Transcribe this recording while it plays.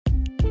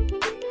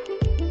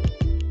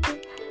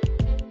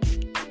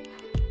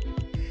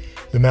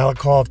The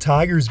Malakoff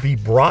Tigers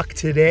beat Brock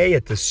today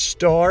at the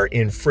Star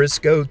in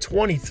Frisco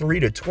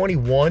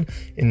 23-21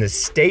 in the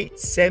state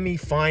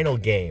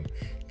semifinal game.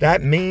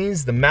 That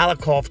means the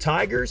Malakoff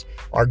Tigers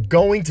are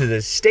going to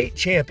the state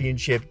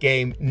championship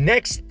game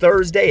next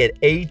Thursday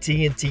at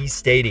AT&T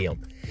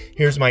Stadium.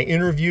 Here's my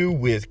interview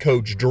with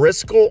Coach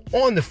Driscoll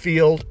on the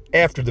field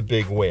after the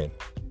big win.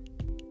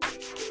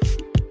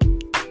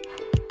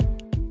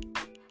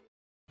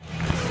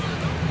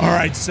 All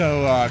right,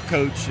 so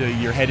Coach,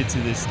 you're headed to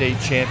the state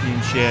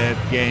championship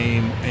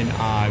game,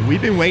 and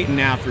we've been waiting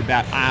now for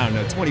about,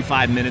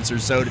 25 minutes or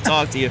so to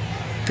talk to you,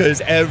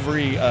 because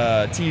every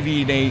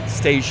TV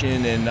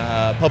station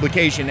and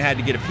publication had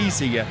to get a piece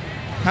of you.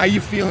 How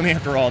you feeling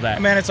after all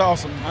that? Man, it's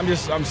awesome.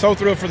 I'm so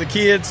thrilled for the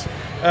kids.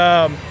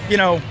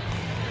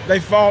 They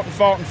fought and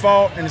fought and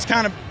fought, and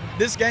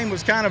this game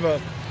was kind of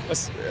a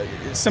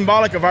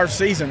symbolic of our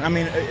season. I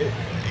mean,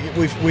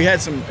 we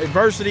had some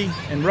adversity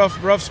and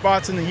rough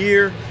spots in the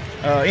year,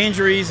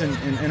 injuries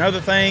and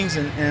other things,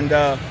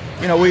 and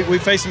we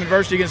faced some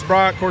adversity against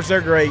Brock. Of course,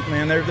 they're great,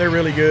 man. They're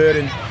really good,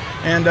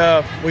 and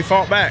we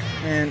fought back,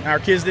 and our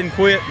kids didn't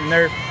quit, and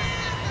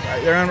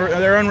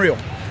they're unreal.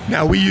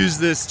 Now, we use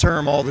this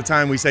term all the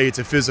time. We say it's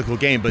a physical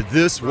game, but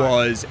this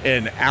was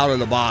an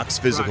out-of-the-box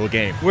physical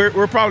game.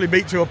 We're probably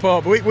beat to a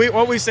pulp.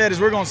 What we said is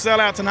we're going to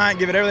sell out tonight and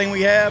give it everything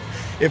we have.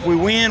 If we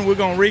win, we're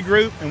going to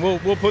regroup, and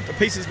we'll put the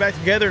pieces back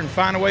together and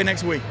find a way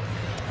next week.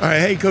 All right,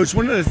 hey, Coach,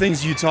 one of the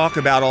things you talk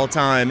about all the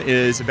time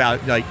is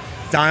about, like,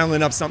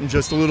 dialing up something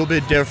just a little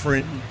bit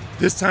different.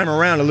 This time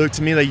around, it looked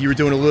to me like you were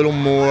doing a little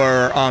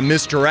more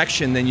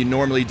misdirection than you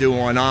normally do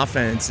on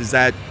offense. Is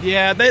that?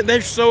 Yeah, they're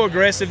so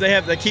aggressive.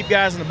 They keep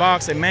guys in the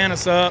box. They man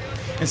us up.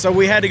 And so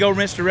we had to go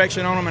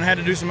misdirection on them and had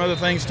to do some other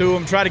things to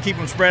them, try to keep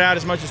them spread out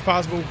as much as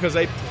possible because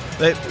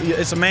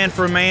it's a man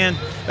for a man.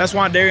 That's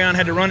why Darion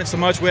had to run it so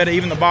much. We had to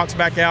even the box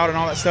back out and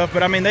all that stuff.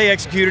 But, I mean, they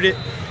executed it.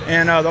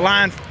 And the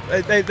line,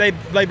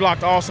 they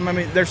blocked awesome. I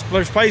mean, there's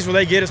plays where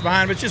they get us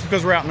behind, but it's just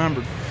because we're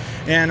outnumbered.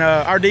 And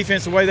our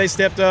defense, the way they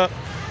stepped up,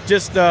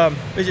 just an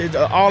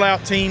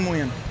all-out team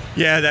win.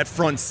 Yeah, that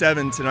front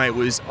seven tonight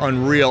was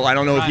unreal. I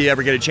don't know if you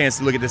ever get a chance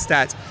to look at the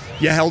stats.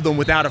 You held them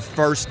without a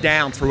first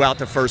down throughout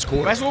the first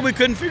quarter. That's what we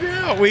couldn't figure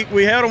out.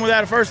 We held them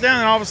without a first down,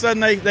 and all of a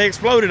sudden they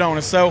exploded on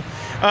us. So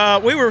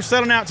we were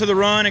settling out to the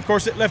run. Of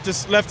course, it left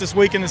us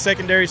weak in the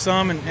secondary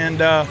some.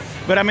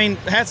 But, I mean,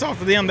 hats off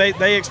to them.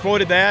 They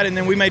exploited that, and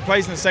then we made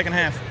plays in the second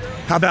half.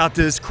 How about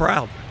this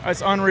crowd?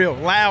 It's unreal.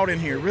 Loud in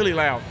here, really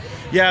loud.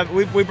 Yeah,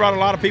 we brought a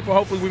lot of people.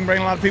 Hopefully we can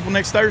bring a lot of people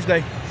next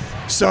Thursday.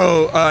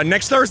 So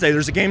next Thursday,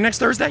 there's a game next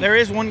Thursday? There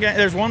is one game.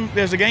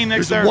 There's a game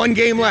next Thursday. There's one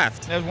game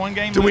left. There's one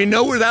game. Do we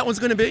know where that one's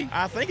going to be?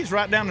 I think it's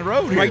right down the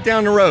road here. Right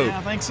down the road. Yeah,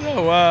 I think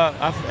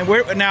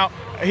so. Now,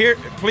 here,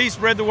 please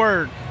spread the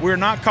word. We're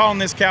not calling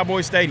this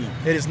Cowboy Stadium.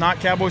 It is not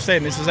Cowboy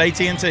Stadium. This is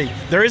AT&T.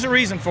 There is a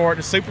reason for it,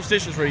 a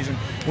superstitious reason.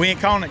 We ain't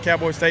calling it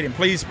Cowboy Stadium.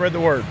 Please spread the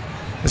word.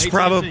 It's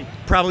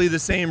probably the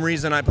same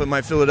reason I put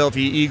my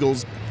Philadelphia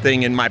Eagles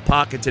thing in my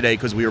pocket today,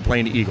 because we were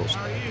playing the Eagles.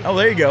 Oh,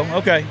 there you go.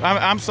 Okay.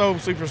 I'm so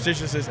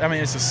superstitious. It's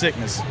a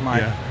sickness,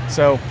 Mike. Yeah.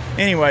 So,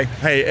 anyway.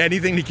 Hey,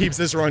 anything that keeps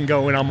this run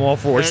going, I'm all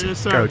for it, yes,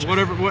 sir. Coach.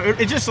 Whatever.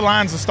 It just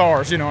aligns the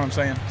stars, you know what I'm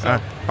saying? So.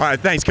 All right.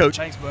 Thanks, Coach.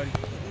 Thanks, buddy.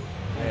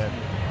 Yeah.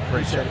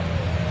 Appreciate it.